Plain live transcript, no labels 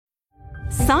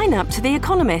Sign up to The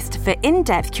Economist for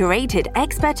in-depth curated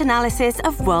expert analysis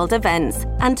of world events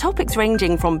and topics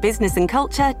ranging from business and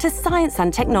culture to science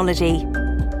and technology.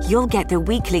 You'll get the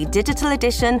weekly digital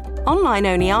edition,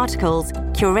 online-only articles,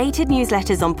 curated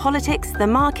newsletters on politics, the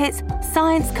markets,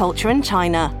 science, culture and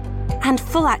China, and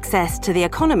full access to The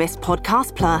Economist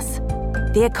Podcast Plus.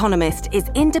 The Economist is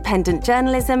independent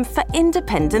journalism for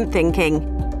independent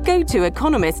thinking. Go to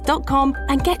economist.com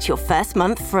and get your first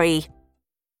month free.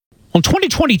 Well, in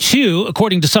 2022,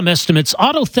 according to some estimates,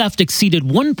 auto theft exceeded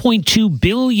 $1.2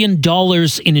 billion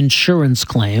in insurance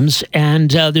claims,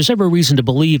 and there's every reason to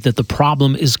believe that the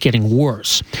problem is getting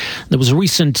worse. There was a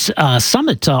recent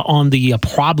summit on the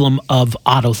problem of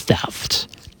auto theft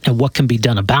and what can be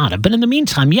done about it. But in the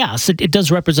meantime, yes, it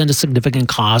does represent a significant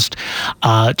cost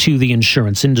to the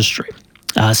insurance industry.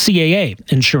 CAA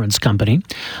Insurance Company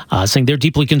saying they're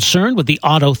deeply concerned with the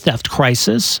auto theft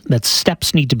crisis, that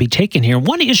steps need to be taken here.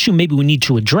 One issue maybe we need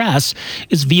to address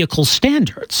is vehicle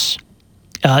standards.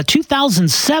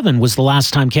 2007 was the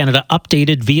last time Canada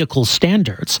updated vehicle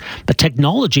standards, but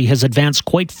technology has advanced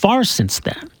quite far since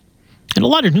then. And a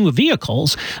lot of newer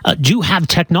vehicles do have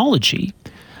technology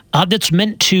that's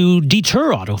meant to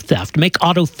deter auto theft, make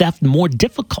auto theft more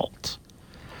difficult.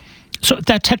 So if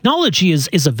that technology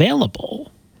is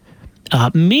available,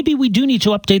 maybe we do need to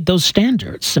update those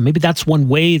standards. And maybe that's one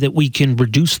way that we can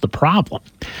reduce the problem.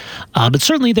 But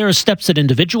certainly there are steps that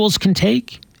individuals can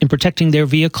take in protecting their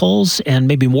vehicles, and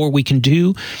maybe more we can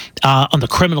do on the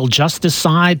criminal justice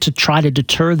side to try to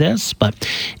deter this. But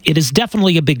it is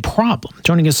definitely a big problem.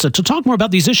 Joining us to talk more about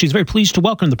these issues, very pleased to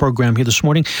welcome to the program here this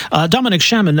morning, Dominic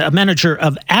Shaman, Manager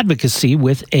of Advocacy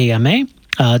with AMA.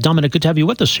 Dominic, good to have you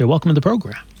with us here. Welcome to the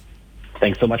program.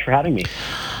 Thanks so much for having me.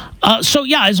 So,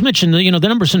 as mentioned, the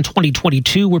numbers in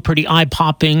 2022 were pretty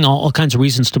eye-popping, all kinds of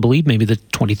reasons to believe maybe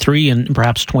that 23 and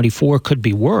perhaps 24 could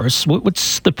be worse.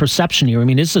 What's the perception here? I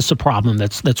mean, is this a problem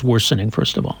that's worsening,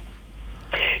 first of all?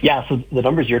 Yeah, so the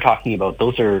numbers you're talking about,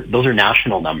 those are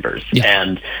national numbers. Yeah.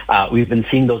 And we've been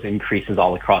seeing those increases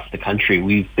all across the country.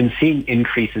 We've been seeing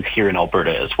increases here in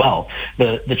Alberta as well.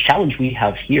 The challenge we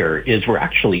have here is we're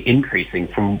actually increasing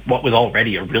from what was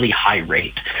already a really high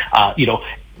rate.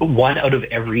 1 out of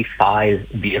every 5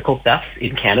 vehicle thefts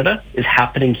in Canada is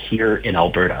happening here in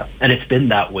Alberta, and it's been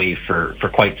that way for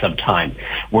quite some time.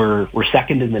 We're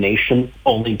second in the nation,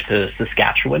 only to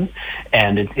Saskatchewan,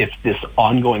 and it's this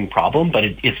ongoing problem, but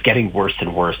it's getting worse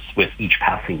and worse with each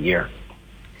passing year.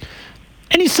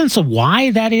 Any sense of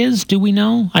why that is? Do we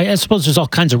know? I suppose there's all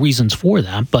kinds of reasons for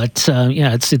that, but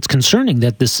it's concerning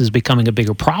that this is becoming a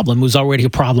bigger problem. It was already a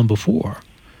problem before.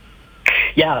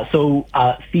 Yeah, so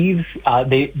thieves,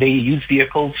 they use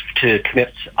vehicles to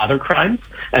commit other crimes.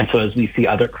 And so as we see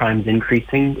other crimes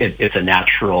increasing, it's a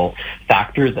natural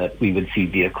factor that we would see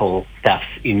vehicle thefts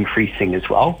increasing as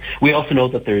well. We also know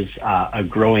that there's a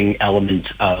growing element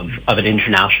of an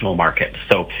international market.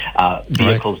 So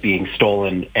vehicles being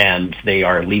stolen and they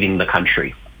are leaving the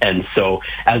country. And so,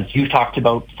 as you talked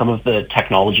about, some of the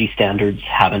technology standards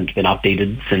haven't been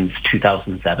updated since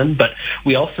 2007, but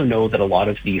we also know that a lot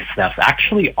of these thefts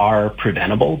actually are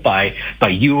preventable by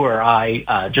you or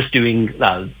I just doing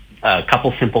a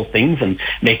couple simple things and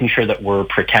making sure that we're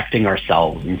protecting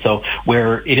ourselves. And so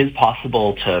where it is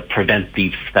possible to prevent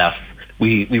these thefts,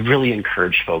 we really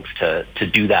encourage folks to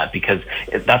do that, because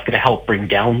that's going to help bring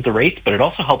down the rate, but it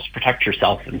also helps protect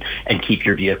yourself and keep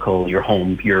your vehicle, your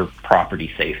home, your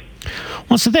property safe. Well,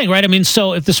 that's the thing, right? I mean,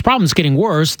 so if this problem is getting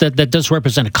worse, that does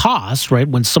represent a cost, right?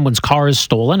 When someone's car is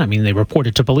stolen, I mean, they report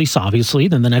it to police, obviously,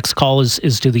 then the next call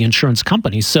is to the insurance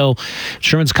company. So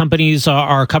insurance companies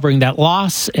are covering that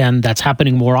loss, and that's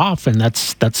happening more often.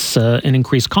 That's an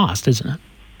increased cost, isn't it?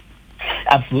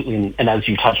 Absolutely, and as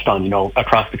you touched on,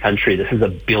 across the country, this is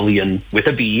 $1 billion with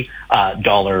a B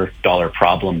dollar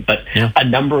problem. But a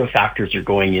number of factors are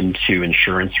going into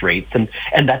insurance rates, and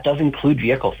that does include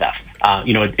vehicle theft.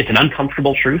 It's an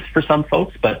uncomfortable truth for some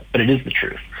folks, but it is the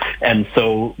truth. And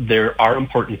so there are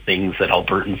important things that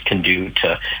Albertans can do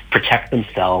to protect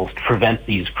themselves, to prevent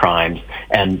these crimes,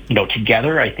 and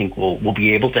together, I think we'll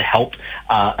be able to help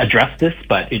address this.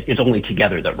 But it's only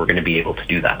together that we're going to be able to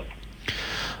do that.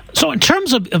 So in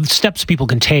terms of steps people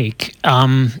can take, there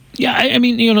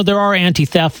are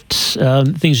anti-theft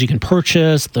things you can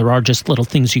purchase. There are just little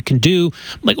things you can do.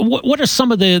 Like, what are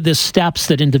some of the steps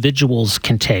that individuals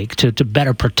can take to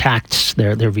better protect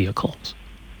their vehicles?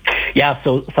 Yeah,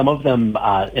 so some of them,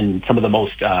 in some of the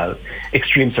most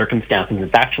extreme circumstances,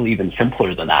 it's actually even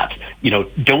simpler than that.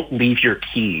 Don't leave your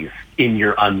keys in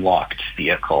your unlocked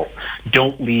vehicle.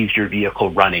 Don't leave your vehicle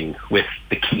running with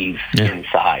the keys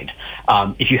inside.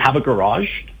 If you have a garage,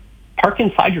 park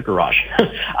inside your garage.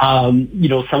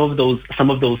 Some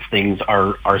of those things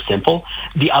are simple.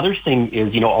 The other thing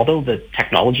is, although the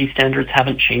technology standards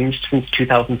haven't changed since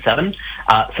 2007,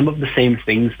 some of the same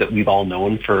things that we've all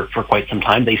known for quite some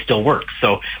time, they still work.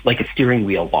 So like a steering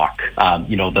wheel lock,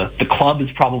 the Club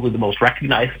is probably the most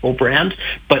recognizable brand,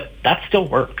 but that still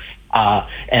works.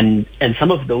 And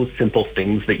some of those simple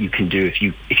things that you can do if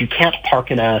you can't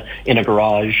park in a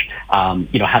garage,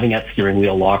 having that steering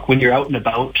wheel lock when you're out and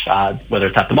about, whether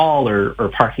it's at the mall or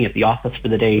parking at the office for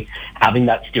the day, having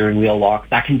that steering wheel lock,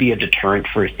 that can be a deterrent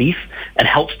for a thief and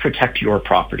helps protect your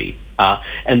property.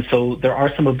 And so there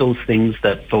are some of those things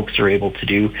that folks are able to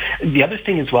do. The other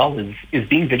thing as well is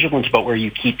being vigilant about where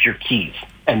you keep your keys.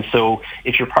 And so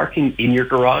if you're parking in your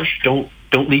garage, don't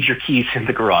leave your keys in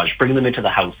the garage. Bring them into the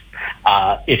house.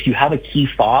 If you have a key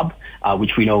fob,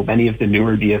 which we know many of the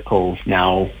newer vehicles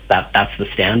now, that's the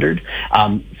standard,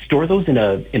 store those in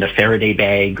a Faraday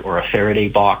bag or a Faraday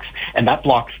box, and that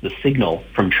blocks the signal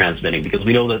from transmitting, because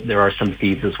we know that there are some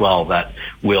thieves as well that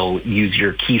will use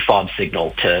your key fob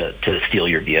signal to steal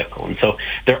your vehicle. And so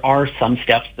there are some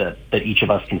steps that each of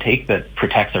us can take that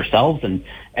protects ourselves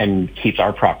and keeps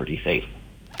our property safe.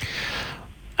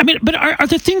 I mean, but are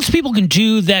there things people can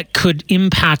do that could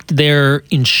impact their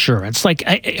insurance? Like,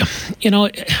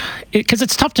 because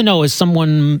it's tough to know as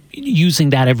someone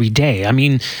using that every day. I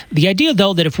mean, the idea,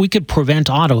 though, that if we could prevent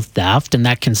auto theft and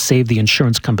that can save the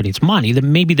insurance companies money,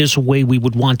 then maybe there's a way we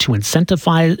would want to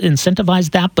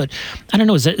incentivize that. But I don't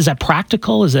know, is that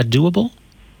practical? Is that doable?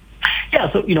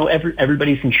 Yeah, so,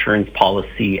 everybody's insurance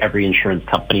policy, every insurance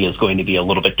company is going to be a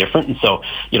little bit different. And so,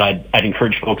 I'd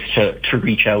encourage folks to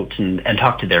reach out and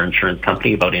talk to their insurance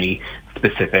company about any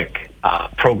specific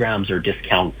programs or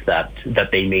discounts that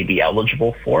they may be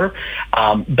eligible for.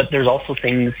 But there's also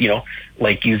things,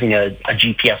 like using a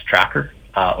GPS tracker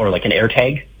or like an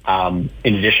AirTag.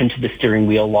 In addition to the steering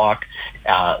wheel lock,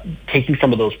 taking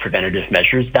some of those preventative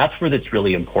measures, that's where that's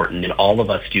really important in all of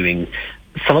us doing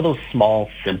some of those small,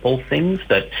 simple things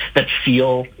that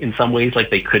feel in some ways like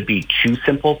they could be too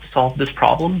simple to solve this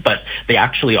problem, but they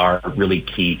actually are really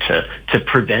key to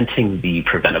preventing the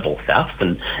preventable theft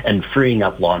and freeing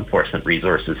up law enforcement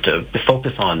resources to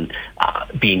focus on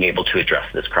being able to address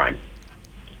this crime.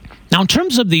 Now, in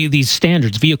terms of these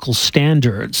standards, vehicle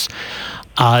standards,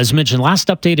 as mentioned, last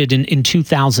updated in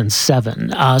 2007.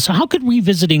 So how could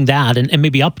revisiting that and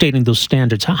maybe updating those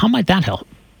standards, how might that help?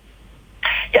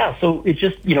 Yeah, so it's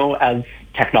just, as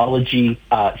technology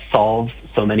solves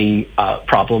so many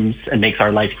problems and makes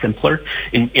our life simpler,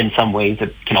 in some ways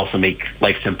it can also make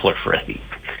life simpler for a thief.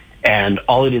 And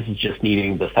all it is just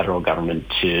needing the federal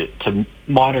government to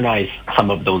modernize some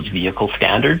of those vehicle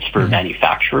standards for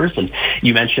manufacturers. And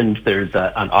you mentioned there's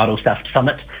an auto theft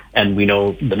summit, and we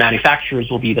know the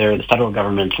manufacturers will be there, the federal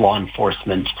government, law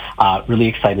enforcement. Really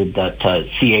excited that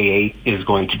CAA is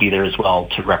going to be there as well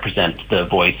to represent the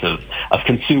voice of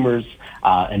consumers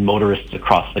and motorists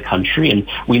across the country. And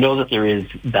we know that there is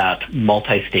that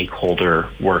multi-stakeholder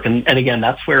work. And again,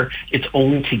 that's where it's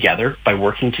only together, by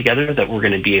working together, that we're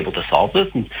going to be able to solve this.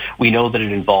 And we know that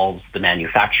it involves the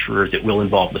manufacturers, it will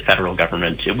involve the federal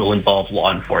government, it will involve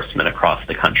law enforcement across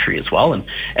the country as well.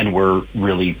 And we're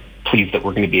really pleased that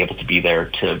we're going to be able to be there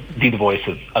to be the voice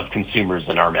of consumers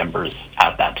and our members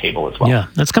at that table as well. Yeah,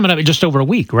 that's coming up in just over a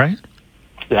week, right?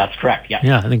 That's correct, yeah.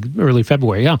 Yeah, I think early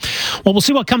February, yeah. Well, we'll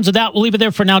see what comes of that. We'll leave it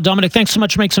there for now. Dominic, thanks so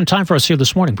much for making some time for us here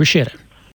this morning. Appreciate it.